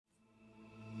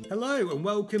Hello and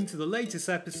welcome to the latest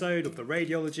episode of the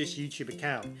Radiologist YouTube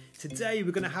account. Today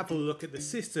we're going to have a look at the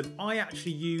system I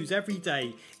actually use every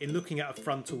day in looking at a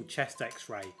frontal chest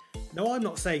x-ray. Now I'm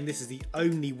not saying this is the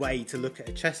only way to look at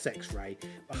a chest x-ray,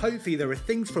 but hopefully there are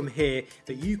things from here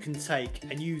that you can take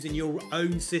and use in your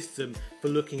own system for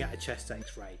looking at a chest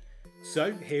x-ray.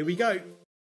 So here we go.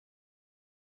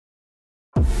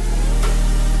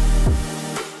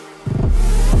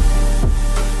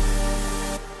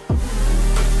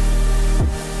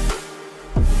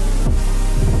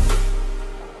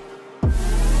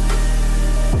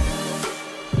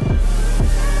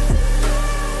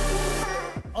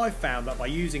 I've found that by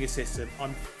using a system,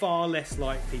 I'm far less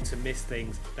likely to miss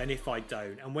things than if I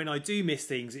don't. And when I do miss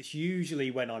things, it's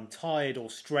usually when I'm tired or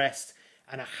stressed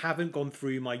and I haven't gone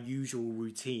through my usual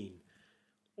routine.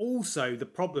 Also, the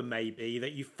problem may be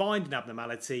that you find an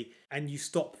abnormality and you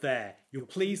stop there. You're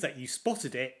pleased that you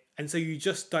spotted it, and so you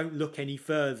just don't look any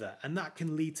further, and that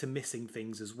can lead to missing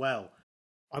things as well.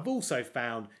 I've also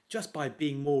found, just by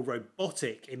being more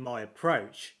robotic in my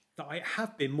approach, that I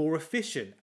have been more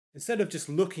efficient. Instead of just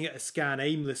looking at a scan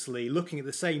aimlessly, looking at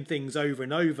the same things over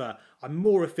and over, I'm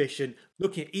more efficient,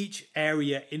 looking at each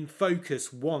area in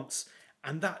focus once,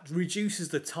 and that reduces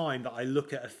the time that I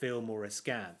look at a film or a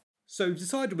scan. So we've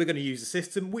decided we're going to use a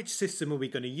system. Which system are we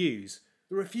going to use?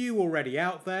 There are a few already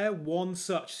out there. One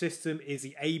such system is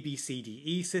the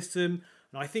ABCDE system,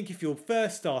 and I think if you're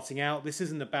first starting out, this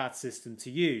isn't a bad system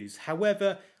to use.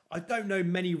 However, I don't know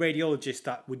many radiologists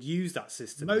that would use that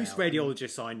system. Most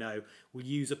radiologists I know will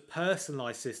use a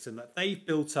personalised system that they've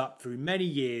built up through many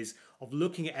years of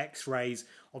looking at x-rays,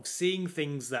 of seeing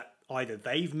things that either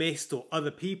they've missed or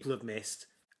other people have missed,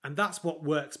 and that's what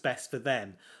works best for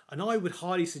them. And I would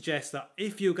highly suggest that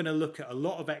if you're going to look at a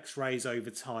lot of x-rays over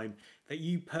time, that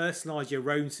you personalise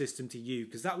your own system to you,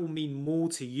 because that will mean more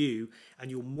to you and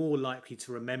you're more likely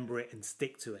to remember it and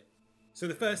stick to it. So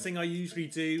the first thing I usually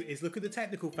do is look at the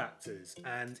technical factors,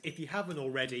 and if you haven't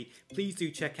already, please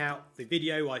do check out the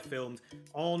video I filmed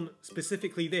on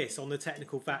specifically this, on the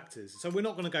technical factors. So we're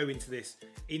not going to go into this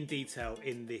in detail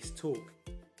in this talk.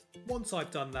 Once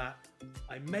I've done that,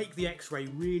 I make the x-ray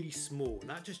really small, and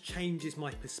that just changes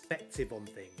my perspective on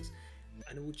things,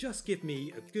 and it will just give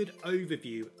me a good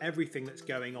overview of everything that's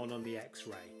going on the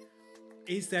x-ray.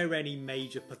 Is there any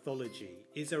major pathology?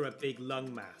 Is there a big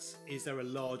lung mass? Is there a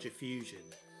large effusion?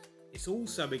 It's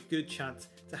also a good chance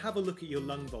to have a look at your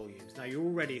lung volumes. Now you're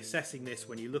already assessing this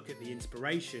when you look at the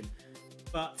inspiration,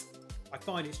 but I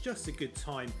find it's just a good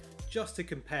time just to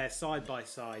compare side by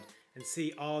side and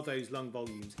see, are those lung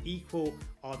volumes equal?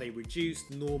 Are they reduced,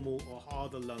 normal, or are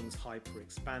the lungs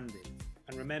hyperexpanded?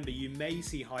 And remember, you may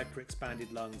see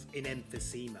hyperexpanded lungs in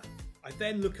emphysema. I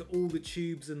then look at all the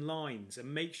tubes and lines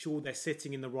and make sure they're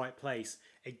sitting in the right place.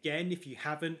 Again, if you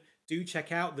haven't, do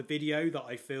check out the video that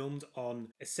I filmed on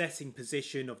assessing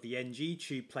position of the NG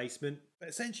tube placement. But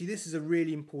essentially, this is a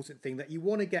really important thing that you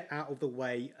want to get out of the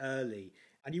way early.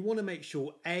 And you want to make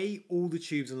sure A, all the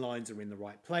tubes and lines are in the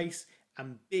right place,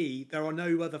 and B, there are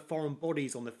no other foreign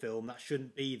bodies on the film that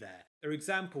shouldn't be there. There are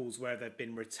examples where there have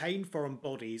been retained foreign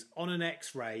bodies on an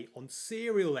x-ray, on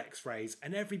serial x-rays,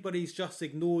 and everybody's just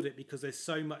ignored it because there's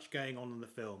so much going on the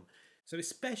film. So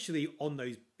especially on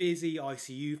those busy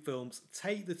ICU films,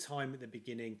 take the time at the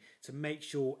beginning to make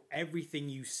sure everything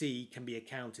you see can be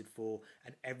accounted for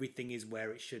and everything is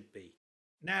where it should be.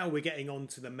 Now we're getting on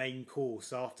to the main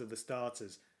course after the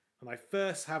starters, and I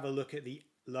first have a look at the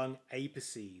lung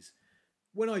apices.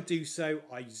 When I do so,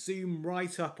 I zoom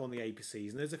right up on the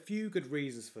apices, and there's a few good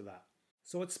reasons for that.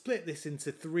 So I'd split this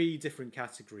into three different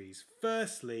categories.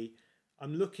 Firstly,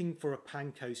 I'm looking for a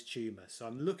Pancoast tumour, so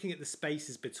I'm looking at the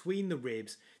spaces between the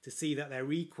ribs to see that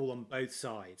they're equal on both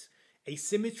sides.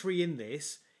 Asymmetry in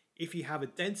this, if you have a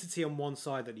density on one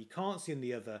side that you can't see on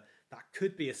the other, that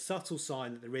could be a subtle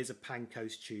sign that there is a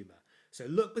Pancoast tumour. So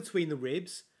look between the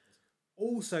ribs.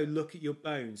 Also look at your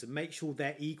bones and make sure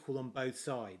they're equal on both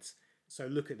sides. So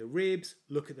look at the ribs,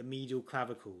 look at the medial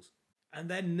clavicles. And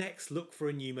then next look for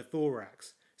a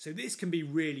pneumothorax. So this can be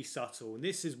really subtle, and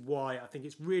this is why I think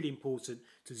it's really important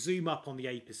to zoom up on the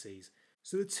apices.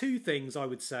 So the two things I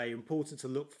would say are important to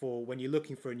look for when you're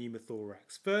looking for a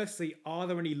pneumothorax. Firstly, are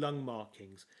there any lung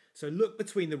markings? So look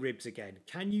between the ribs again.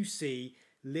 Can you see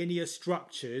linear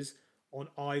structures on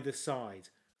either side?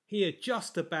 Here,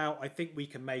 just about, I think we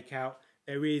can make out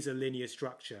there is a linear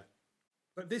structure.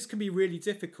 But this can be really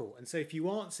difficult, and so if you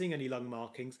aren't seeing any lung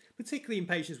markings, particularly in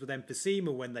patients with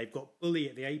emphysema when they've got bully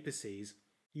at the apices,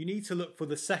 you need to look for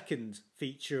the second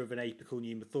feature of an apical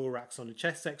pneumothorax on a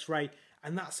chest x-ray,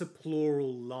 and that's a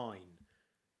pleural line.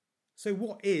 So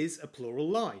what is a pleural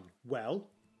line? Well,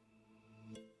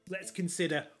 Let's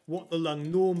consider what the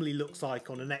lung normally looks like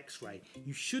on an X-ray.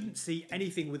 You shouldn't see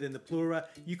anything within the pleura.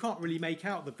 You can't really make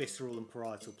out the visceral and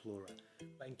parietal pleura.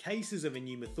 But in cases of a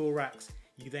pneumothorax,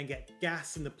 you then get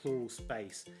gas in the pleural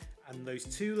space, and those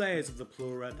two layers of the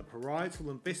pleura, the parietal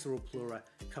and visceral pleura,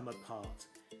 come apart.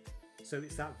 So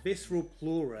it's that visceral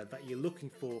pleura that you're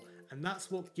looking for, and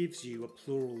that's what gives you a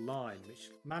pleural line, which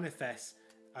manifests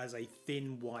as a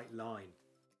thin white line.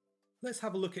 Let's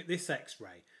have a look at this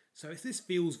X-ray. So this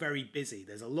feels very busy.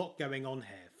 There's a lot going on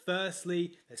here.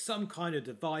 Firstly, there's some kind of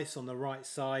device on the right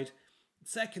side.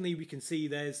 Secondly, we can see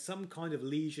there's some kind of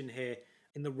lesion here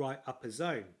in the right upper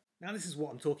zone. Now this is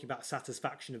what I'm talking about,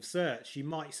 satisfaction of search. You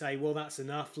might say, well, that's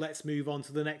enough. Let's move on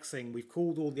to the next thing. We've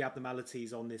called all the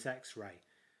abnormalities on this X-ray.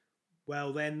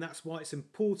 Well then, that's why it's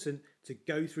important to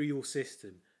go through your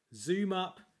system. Zoom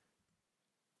up,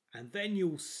 and then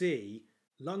you'll see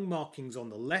lung markings on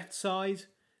the left side,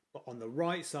 but on the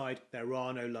right side, there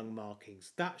are no lung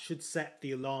markings. That should set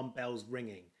the alarm bells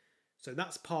ringing. So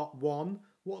that's part one.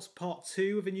 What's part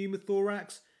two of a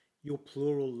pneumothorax? Your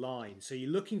pleural line. So you're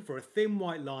looking for a thin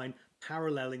white line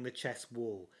paralleling the chest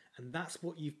wall. And that's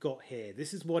what you've got here.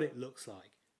 This is what it looks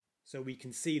like. So we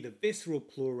can see the visceral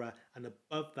pleura, and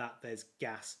above that there's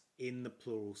gas in the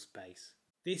pleural space.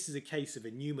 This is a case of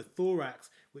a pneumothorax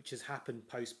which has happened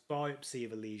post-biopsy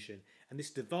of a lesion, and this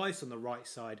device on the right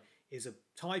side is a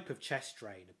type of chest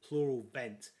drain, a pleural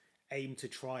vent, aimed to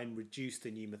try and reduce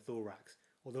the pneumothorax,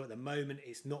 although at the moment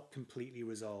it's not completely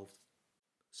resolved.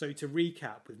 So to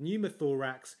recap, with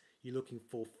pneumothorax you're looking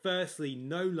for firstly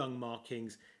no lung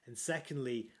markings, and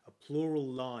secondly a pleural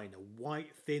line, a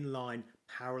white thin line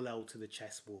parallel to the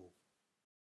chest wall.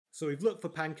 So we've looked for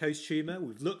Pancoast tumour,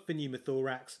 we've looked for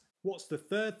pneumothorax. What's the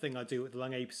third thing I do with the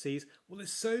lung apices? Well,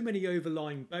 there's so many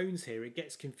overlying bones here, it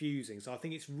gets confusing. So I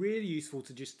think it's really useful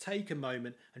to just take a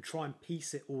moment and try and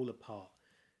piece it all apart.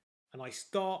 And I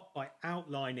start by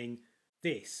outlining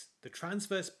this, the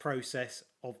transverse process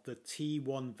of the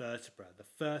T1 vertebra, the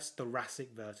first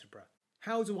thoracic vertebra.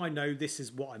 How do I know this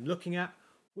is what I'm looking at?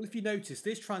 Well, if you notice,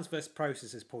 this transverse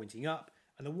process is pointing up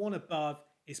and the one above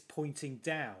is pointing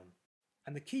down.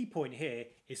 And the key point here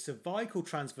is cervical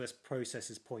transverse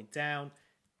processes point down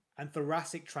and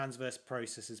thoracic transverse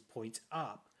processes point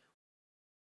up.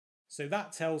 So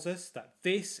that tells us that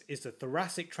this is the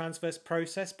thoracic transverse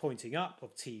process pointing up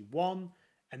of T1,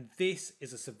 and this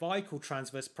is a cervical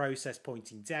transverse process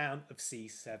pointing down of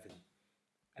C7.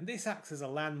 And this acts as a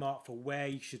landmark for where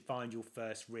you should find your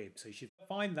first rib. So you should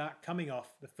find that coming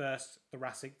off the first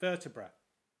thoracic vertebra.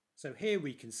 So here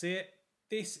we can see it.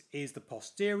 This is the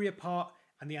posterior part,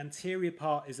 and the anterior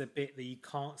part is a bit that you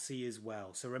can't see as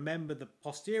well. So remember, the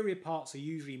posterior parts are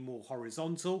usually more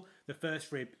horizontal. The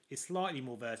first rib is slightly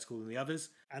more vertical than the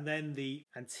others. And then the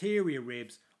anterior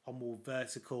ribs are more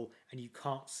vertical and you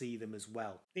can't see them as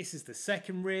well. This is the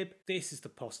second rib, this is the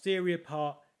posterior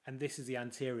part, and this is the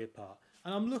anterior part.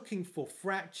 And I'm looking for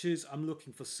fractures, I'm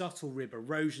looking for subtle rib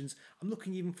erosions, I'm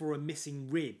looking even for a missing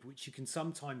rib, which you can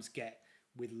sometimes get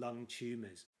with lung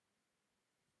tumours.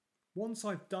 Once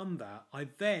I've done that, I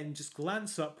then just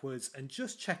glance upwards and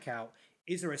just check out,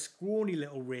 is there a scrawny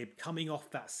little rib coming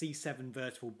off that C7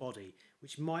 vertebral body,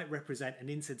 which might represent an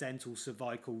incidental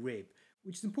cervical rib,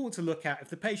 which is important to look at. If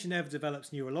the patient ever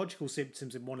develops neurological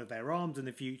symptoms in one of their arms in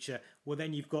the future, well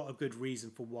then you've got a good reason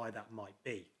for why that might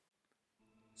be.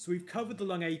 So we've covered the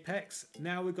lung apex,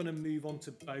 now we're going to move on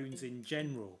to bones in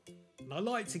general. And I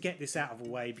like to get this out of the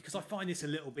way because I find this a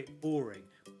little bit boring,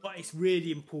 but it's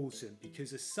really important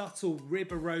because a subtle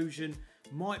rib erosion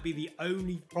might be the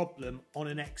only problem on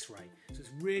an X-ray. So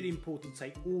it's really important to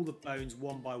take all the bones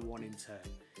one by one in turn.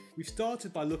 We've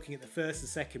started by looking at the first and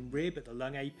second rib at the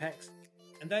lung apex,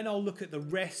 and then I'll look at the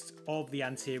rest of the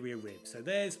anterior ribs. So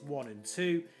there's 1 and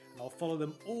 2. I'll follow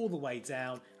them all the way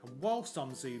down, and whilst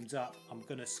I'm zoomed up, I'm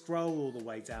going to scroll all the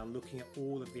way down looking at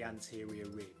all of the anterior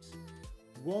ribs.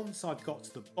 Once I've got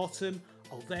to the bottom,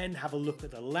 I'll then have a look at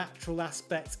the lateral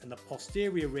aspect and the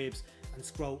posterior ribs and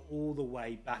scroll all the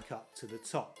way back up to the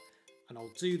top. And I'll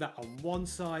do that on one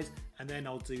side and then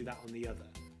I'll do that on the other.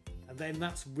 And then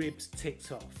that's ribs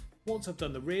ticked off. Once I've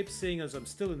done the ribs, seeing as I'm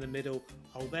still in the middle,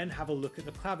 I'll then have a look at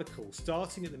the clavicle,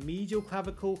 starting at the medial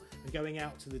clavicle and going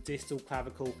out to the distal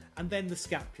clavicle and then the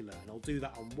scapula. And I'll do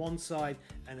that on one side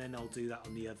and then I'll do that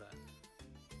on the other.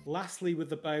 Lastly,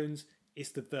 with the bones,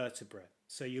 is the vertebra.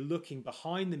 So you're looking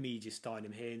behind the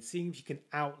mediastinum here and seeing if you can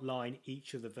outline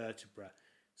each of the vertebra.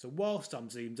 So whilst I'm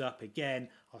zoomed up again,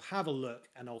 I'll have a look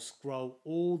and I'll scroll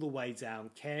all the way down,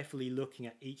 carefully looking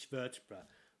at each vertebra,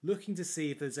 looking to see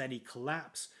if there's any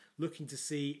collapse, looking to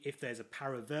see if there's a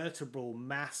paravertebral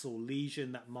mass or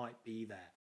lesion that might be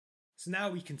there. So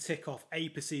now we can tick off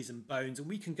apices and bones and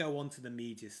we can go on to the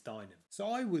mediastinum. So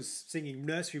I was singing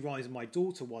nursery rhymes with my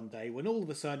daughter one day when all of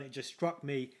a sudden it just struck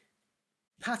me,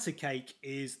 patty cake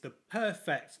is the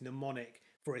perfect mnemonic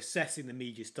for assessing the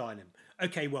mediastinum.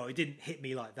 Okay, well, it didn't hit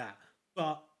me like that,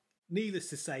 but needless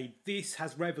to say, this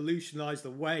has revolutionised the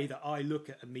way that I look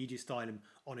at a mediastinum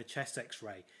on a chest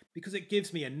x-ray, because it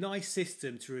gives me a nice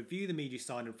system to review the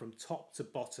mediastinum from top to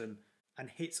bottom and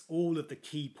hits all of the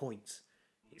key points.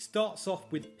 It starts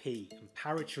off with P and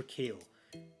paratracheal.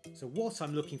 So what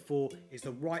I'm looking for is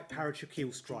the right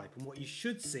paratracheal stripe, and what you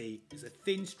should see is a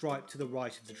thin stripe to the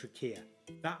right of the trachea.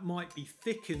 That might be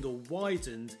thickened or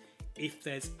widened if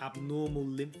there's abnormal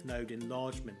lymph node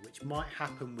enlargement, which might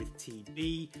happen with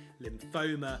TB,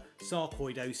 lymphoma,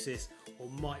 sarcoidosis, or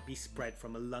might be spread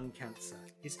from a lung cancer.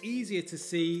 It's easier to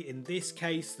see in this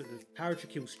case that the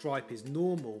paratracheal stripe is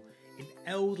normal. In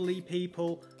elderly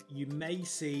people, you may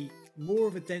see more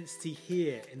of a density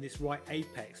here in this right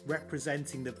apex,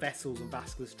 representing the vessels and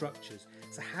vascular structures.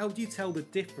 So how do you tell the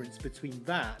difference between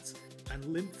that and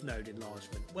lymph node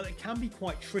enlargement? Well, it can be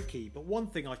quite tricky, but one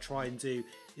thing I try and do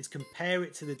is compare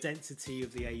it to the density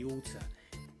of the aorta.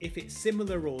 If it's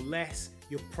similar or less,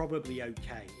 you're probably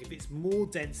okay. If it's more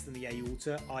dense than the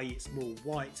aorta, i.e. it's more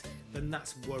white, then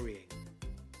that's worrying.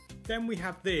 Then we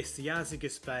have this, the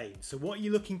azygos vein. So what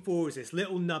you're looking for is this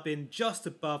little nubbin just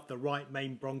above the right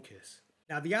main bronchus.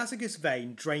 Now the azygos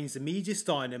vein drains the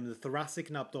mediastinum, the thoracic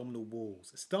and abdominal walls.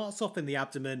 It starts off in the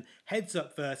abdomen, heads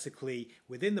up vertically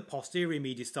within the posterior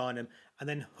mediastinum, and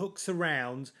then hooks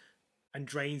around and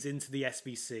drains into the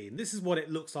SVC. And this is what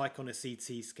it looks like on a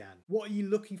CT scan. What are you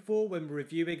looking for when we're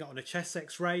reviewing it on a chest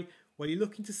x-ray? Well, you're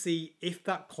looking to see if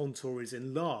that contour is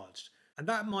enlarged. And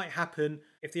that might happen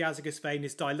if the azygos vein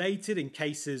is dilated in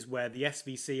cases where the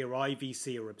SVC or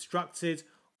IVC are obstructed,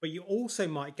 but you also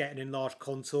might get an enlarged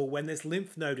contour when there's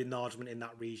lymph node enlargement in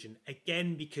that region,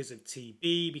 again because of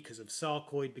TB, because of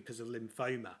sarcoid, because of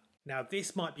lymphoma. Now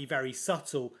this might be very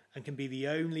subtle and can be the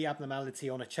only abnormality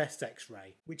on a chest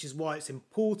x-ray, which is why it's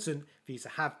important for you to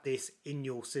have this in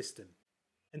your system.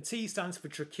 And T stands for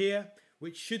trachea,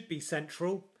 which should be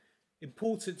central.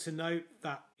 Important to note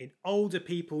that in older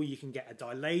people you can get a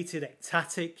dilated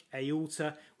ectatic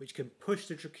aorta which can push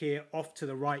the trachea off to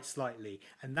the right slightly,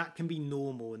 and that can be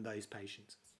normal in those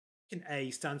patients. And A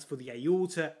stands for the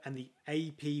aorta and the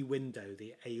AP window,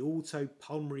 the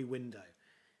aortopulmonary window.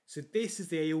 So this is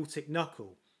the aortic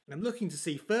knuckle. And I'm looking to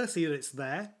see firstly that it's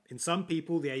there. In some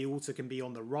people the aorta can be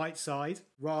on the right side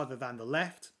rather than the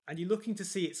left, and you're looking to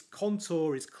see its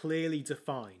contour is clearly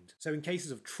defined. So in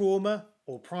cases of trauma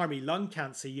or primary lung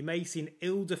cancer, you may see an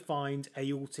ill-defined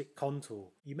aortic contour.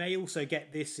 You may also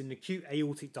get this in acute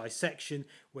aortic dissection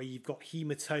where you've got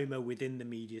hematoma within the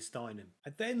mediastinum.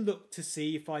 I then look to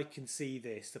see if I can see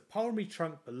this, the pulmonary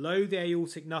trunk below the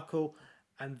aortic knuckle,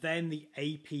 and then the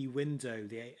AP window,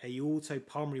 the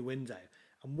aortopulmonary window.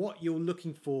 And what you're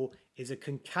looking for is a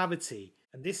concavity,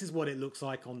 and this is what it looks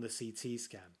like on the CT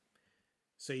scan.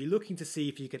 So you're looking to see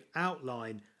if you can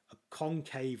outline a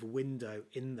concave window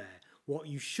in there. What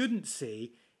you shouldn't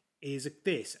see is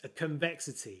a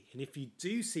convexity. And if you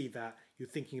do see that, you're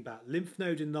thinking about lymph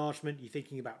node enlargement, you're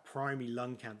thinking about primary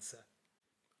lung cancer.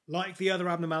 Like the other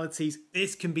abnormalities,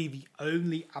 this can be the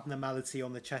only abnormality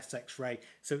on the chest x-ray,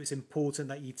 so it's important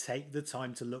that you take the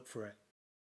time to look for it.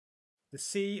 The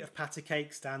C of patty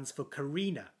cake stands for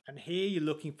carina, and here you're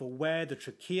looking for where the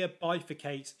trachea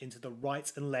bifurcates into the right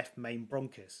and left main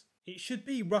bronchus. It should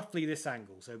be roughly this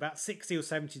angle, so about 60 or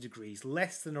 70 degrees,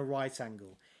 less than a right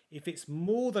angle. If it's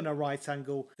more than a right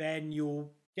angle, then you're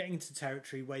getting into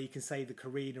territory where you can say the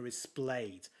carina is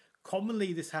splayed.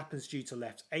 Commonly this happens due to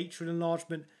left atrial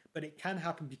enlargement, but it can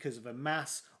happen because of a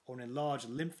mass or an enlarged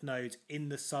lymph node in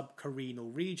the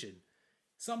subcarinal region.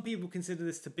 Some people consider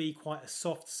this to be quite a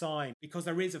soft sign because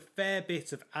there is a fair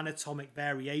bit of anatomic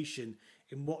variation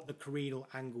in what the carinal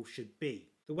angle should be.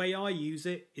 The way I use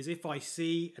it is if I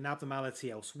see an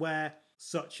abnormality elsewhere,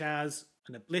 such as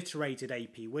an obliterated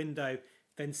AP window,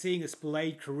 then seeing a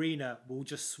splayed carina will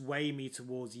just sway me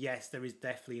towards, yes, there is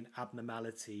definitely an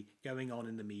abnormality going on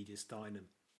in the mediastinum.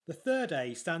 The third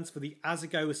A stands for the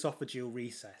azygoesophageal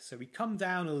recess. So we come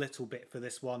down a little bit for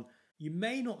this one. You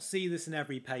may not see this in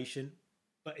every patient,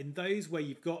 but in those where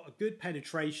you've got a good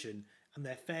penetration and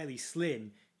they're fairly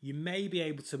slim, you may be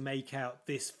able to make out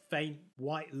this faint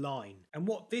white line. And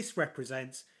what this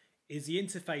represents is the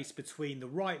interface between the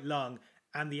right lung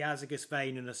and the azygos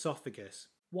vein and esophagus.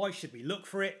 Why should we look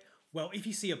for it? Well, if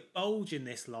you see a bulge in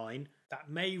this line, that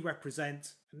may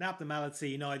represent an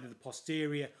abnormality in either the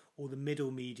posterior or the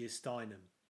middle mediastinum.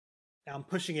 Now I'm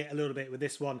pushing it a little bit with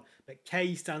this one, but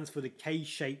K stands for the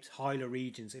K-shaped hilar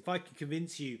regions. If I can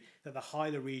convince you that the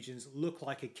hilar regions look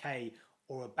like a K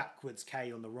or a backwards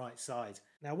K on the right side.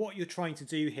 Now what you're trying to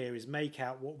do here is make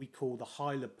out what we call the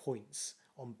hilar points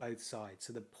on both sides.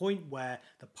 So the point where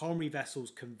the pulmonary vessels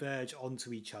converge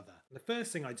onto each other. And the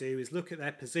first thing I do is look at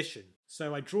their position.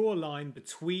 So I draw a line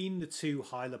between the two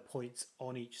hilar points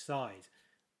on each side.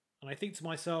 And I think to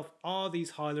myself, are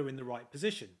these hilar in the right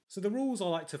position? So the rules I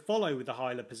like to follow with the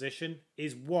hilar position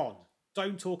is 1,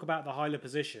 don't talk about the hilar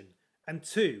position. And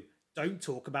 2, don't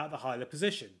talk about the hilar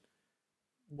position.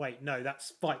 Wait, no,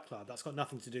 that's Fight Club. That's got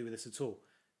nothing to do with this at all.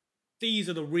 These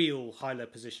are the real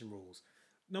hilar position rules.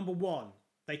 Number 1,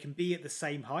 they can be at the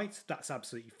same height. That's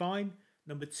absolutely fine.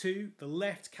 Number 2, the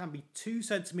left can be 2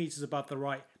 centimeters above the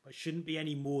right, but shouldn't be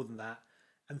any more than that.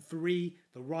 And 3,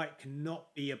 the right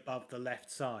cannot be above the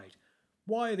left side.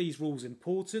 Why are these rules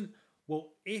important?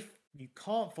 Well, if you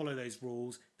can't follow those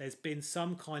rules, there's been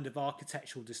some kind of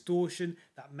architectural distortion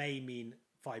that may mean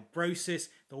fibrosis,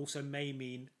 that also may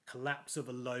mean collapse of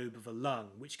a lobe of a lung,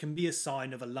 which can be a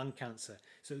sign of a lung cancer.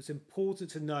 So it's important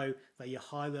to know that your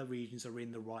hilar regions are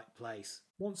in the right place.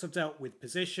 Once I've dealt with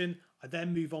position, I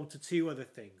then move on to 2 other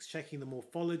things, checking the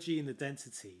morphology and the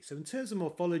density. So in terms of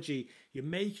morphology, you're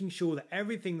making sure that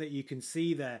everything that you can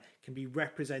see there can be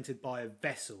represented by a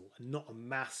vessel and not a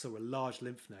mass or a large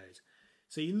lymph node.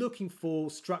 So you're looking for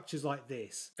structures like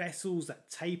this, vessels that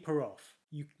taper off.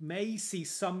 You may see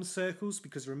some circles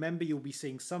because remember you'll be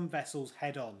seeing some vessels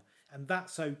head on, and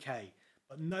that's okay,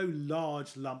 but no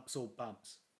large lumps or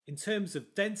bumps. In terms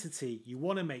of density, you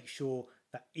want to make sure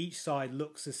that each side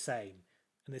looks the same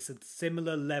and it's a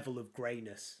similar level of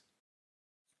greyness.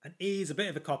 And E is a bit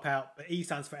of a cop out, but E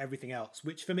stands for everything else,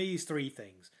 which for me is 3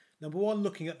 things. Number 1,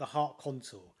 looking at the heart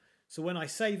contour. So when I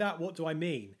say that, what do I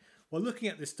mean? Well, looking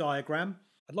at this diagram,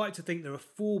 I'd like to think there are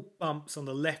 4 bumps on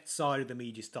the left side of the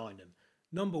mediastinum.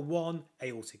 Number 1,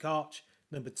 aortic arch.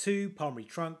 Number 2, pulmonary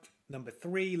trunk. Number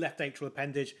 3, left atrial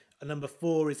appendage. And number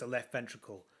 4 is the left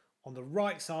ventricle. On the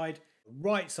right side, the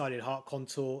right-sided heart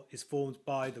contour is formed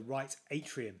by the right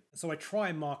atrium. So I try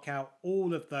and mark out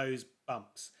all of those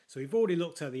bumps. So we've already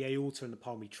looked at the aorta and the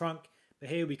pulmonary trunk, but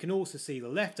here we can also see the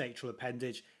left atrial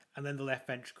appendage and then the left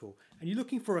ventricle. And you're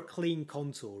looking for a clean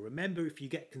contour. Remember, if you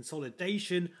get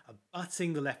consolidation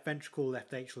abutting the left ventricle,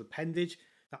 left atrial appendage,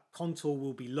 that contour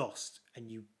will be lost and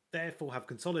you therefore have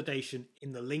consolidation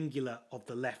in the lingula of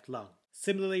the left lung.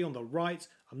 Similarly, on the right,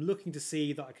 I'm looking to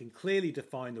see that I can clearly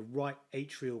define the right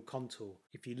atrial contour.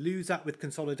 If you lose that with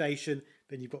consolidation,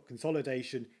 then you've got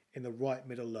consolidation in the right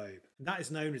middle lobe. And that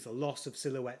is known as a loss of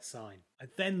silhouette sign. I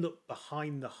then look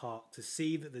behind the heart to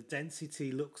see that the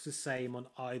density looks the same on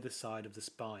either side of the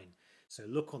spine. So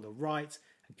look on the right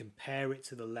and compare it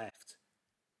to the left.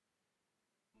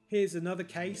 Here's another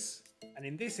case, and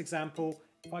in this example,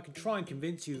 if I can try and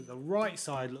convince you that the right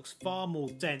side looks far more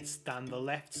dense than the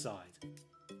left side.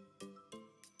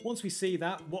 Once we see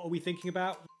that, what are we thinking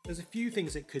about? There's a few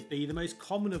things it could be, the most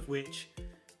common of which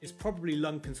is probably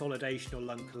lung consolidation or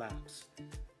lung collapse.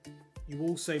 You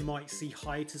also might see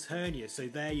hiatus hernia, so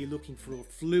there you're looking for a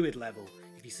fluid level.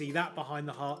 If you see that behind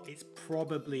the heart, it's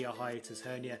probably a hiatus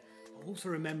hernia. But also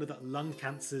remember that lung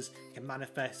cancers can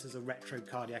manifest as a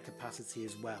retrocardiac opacity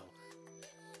as well.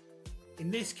 In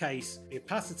this case, the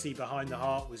opacity behind the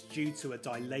heart was due to a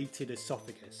dilated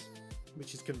esophagus,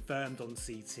 which is confirmed on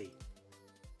CT.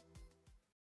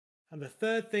 And the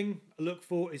third thing I look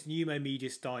for is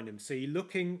pneumomediastinum. So you're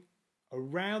looking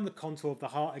around the contour of the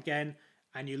heart again,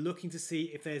 and you're looking to see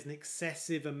if there's an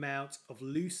excessive amount of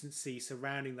lucency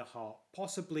surrounding the heart,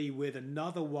 possibly with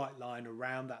another white line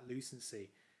around that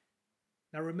lucency.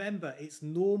 Now remember, it's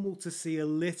normal to see a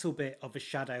little bit of a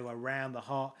shadow around the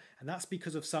heart, and that's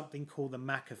because of something called the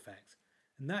Mach effect.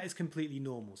 And that is completely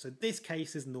normal. So this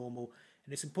case is normal,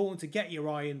 and it's important to get your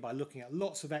eye in by looking at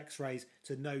lots of x-rays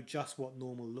to know just what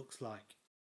normal looks like.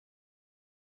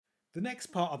 The next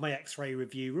part of my x-ray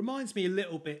review reminds me a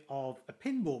little bit of a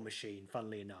pinball machine,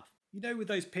 funnily enough. You know, with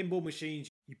those pinball machines,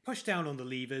 you push down on the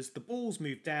levers, the balls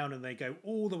move down and they go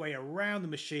all the way around the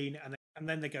machine and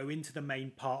then they go into the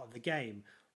main part of the game.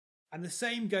 And the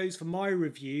same goes for my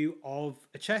review of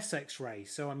a chest x-ray.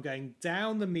 So I'm going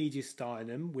down the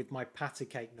mediastinum with my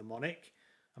Paticate mnemonic.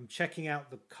 I'm checking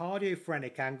out the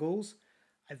cardiophrenic angles.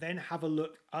 I then have a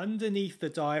look underneath the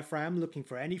diaphragm, looking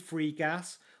for any free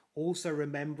gas. Also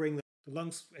remembering that the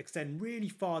lungs extend really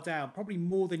far down, probably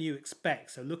more than you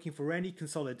expect. So looking for any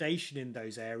consolidation in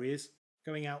those areas.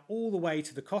 Going out all the way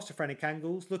to the costophrenic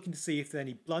angles, looking to see if there's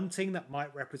any blunting that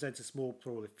might represent a small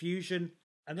pleural effusion.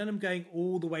 And then I'm going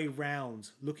all the way round,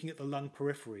 looking at the lung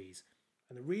peripheries.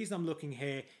 And the reason I'm looking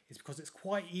here is because it's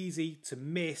quite easy to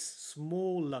miss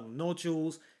small lung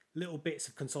nodules, little bits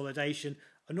of consolidation,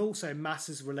 and also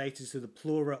masses related to the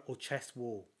pleura or chest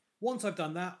wall. Once I've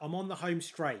done that, I'm on the home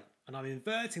straight and I'm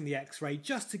inverting the X-ray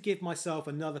just to give myself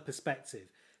another perspective.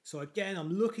 So again,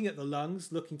 I'm looking at the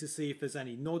lungs, looking to see if there's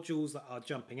any nodules that are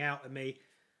jumping out at me.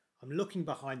 I'm looking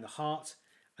behind the heart,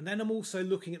 and then I'm also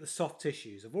looking at the soft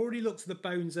tissues. I've already looked at the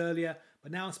bones earlier,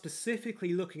 but now I'm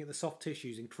specifically looking at the soft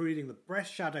tissues, including the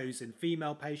breast shadows in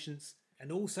female patients,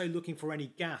 and also looking for any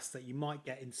gas that you might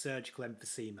get in surgical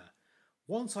emphysema.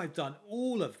 Once I've done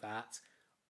all of that,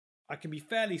 I can be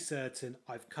fairly certain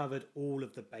I've covered all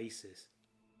of the bases.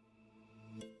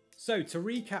 So to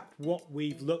recap what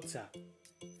we've looked at.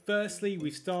 Firstly,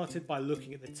 we've started by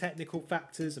looking at the technical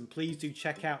factors, and please do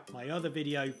check out my other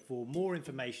video for more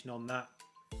information on that.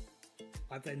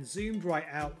 I've then zoomed right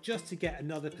out just to get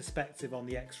another perspective on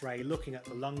the X-ray, looking at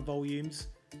the lung volumes.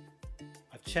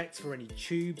 I've checked for any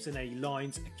tubes and any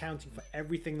lines, accounting for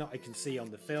everything that I can see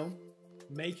on the film,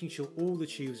 making sure all the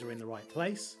tubes are in the right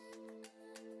place.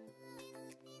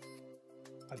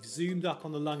 I've zoomed up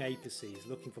on the lung apices,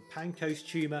 looking for Pancoast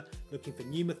tumour, looking for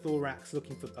pneumothorax,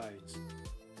 looking for bones.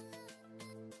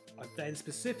 I've then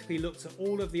specifically looked at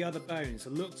all of the other bones, so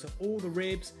looked at all the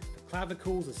ribs, the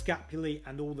clavicles, the scapulae,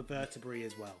 and all the vertebrae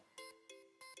as well.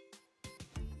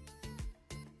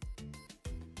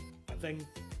 I've then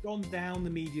gone down the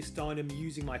mediastinum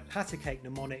using my patacake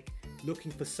mnemonic,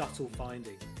 looking for subtle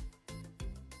finding.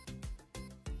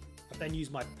 I've then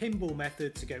used my pinball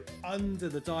method to go under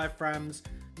the diaphragms,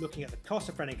 looking at the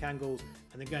costophrenic angles,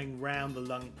 and then going round the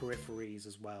lung peripheries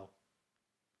as well.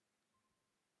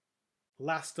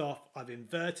 Last off, I've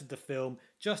inverted the film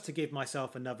just to give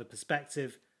myself another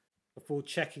perspective before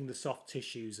checking the soft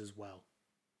tissues as well.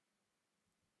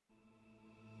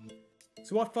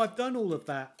 So after I've done all of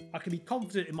that, I can be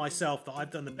confident in myself that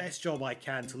I've done the best job I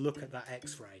can to look at that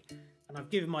X-ray, and I've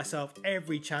given myself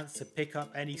every chance to pick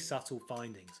up any subtle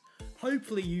findings.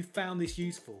 Hopefully you found this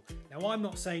useful. Now I'm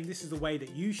not saying this is the way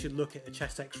that you should look at a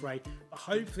chest X-ray, but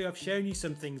hopefully I've shown you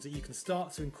some things that you can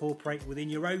start to incorporate within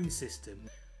your own system,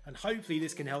 and hopefully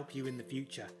this can help you in the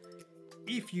future.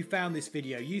 If you found this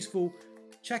video useful,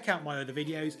 check out my other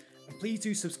videos, and please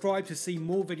do subscribe to see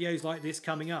more videos like this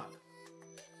coming up.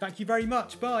 Thank you very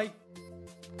much, bye!